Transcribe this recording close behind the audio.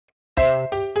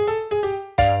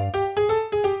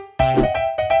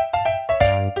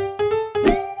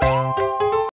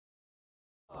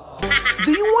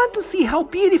how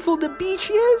beautiful the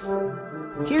beach is?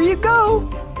 Here you go.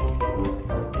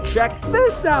 Check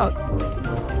this out.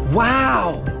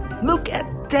 Wow, look at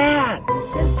that.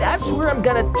 And that's where I'm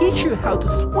gonna teach you how to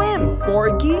swim,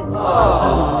 Borgy.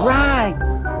 All right,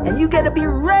 and you gotta be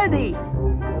ready.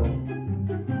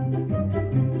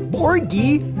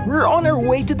 Borgy, we're on our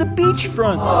way to the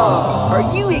beachfront.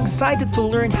 Are you excited to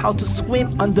learn how to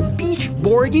swim on the beach,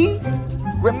 Borgy?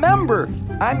 Remember,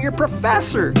 I'm your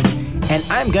professor, and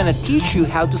I'm gonna teach you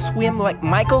how to swim like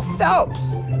Michael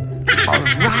Phelps. All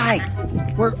right,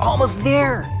 we're almost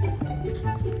there.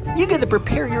 You gotta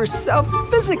prepare yourself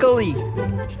physically.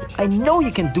 I know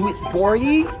you can do it,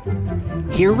 Borgy.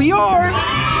 Here we are.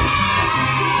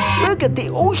 Look at the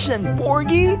ocean,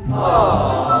 Borgy.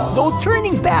 No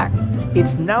turning back.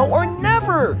 It's now or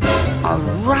never. All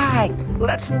right,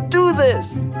 let's do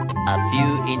this. A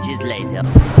few inches later.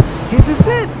 This is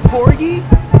it, Borgy.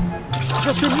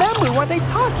 Just remember what I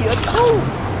taught you at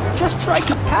home. Just try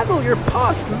to paddle your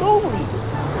paws slowly.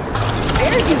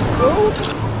 There you go.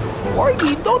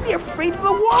 Borgy, don't be afraid of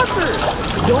the water.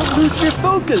 Don't lose your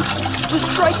focus. Just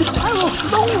try to paddle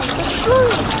slowly but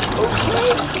surely,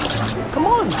 okay? Come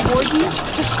on, Borgy,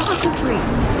 just concentrate.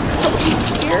 Don't be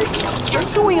scared.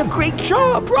 You're doing a great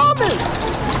job, promise.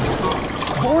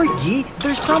 Borgy,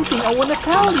 there's something I want to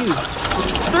tell you.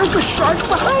 There's a shark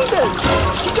behind us.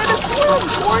 You gotta swim,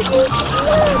 Borgy,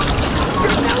 swim.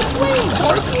 You're now swimming,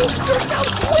 Borgy. You're now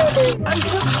swimming. I'm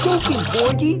just joking,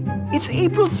 Borgy. It's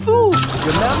April's Fool's,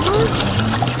 remember?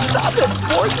 Stop it,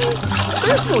 Borgy.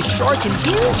 There's no shark in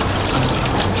here.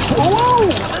 Whoa,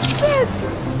 that's it.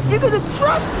 You gotta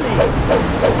trust me.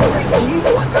 Borgy,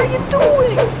 what are you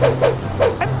doing?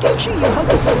 I'm teaching you how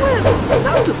to swim,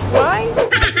 not to fly.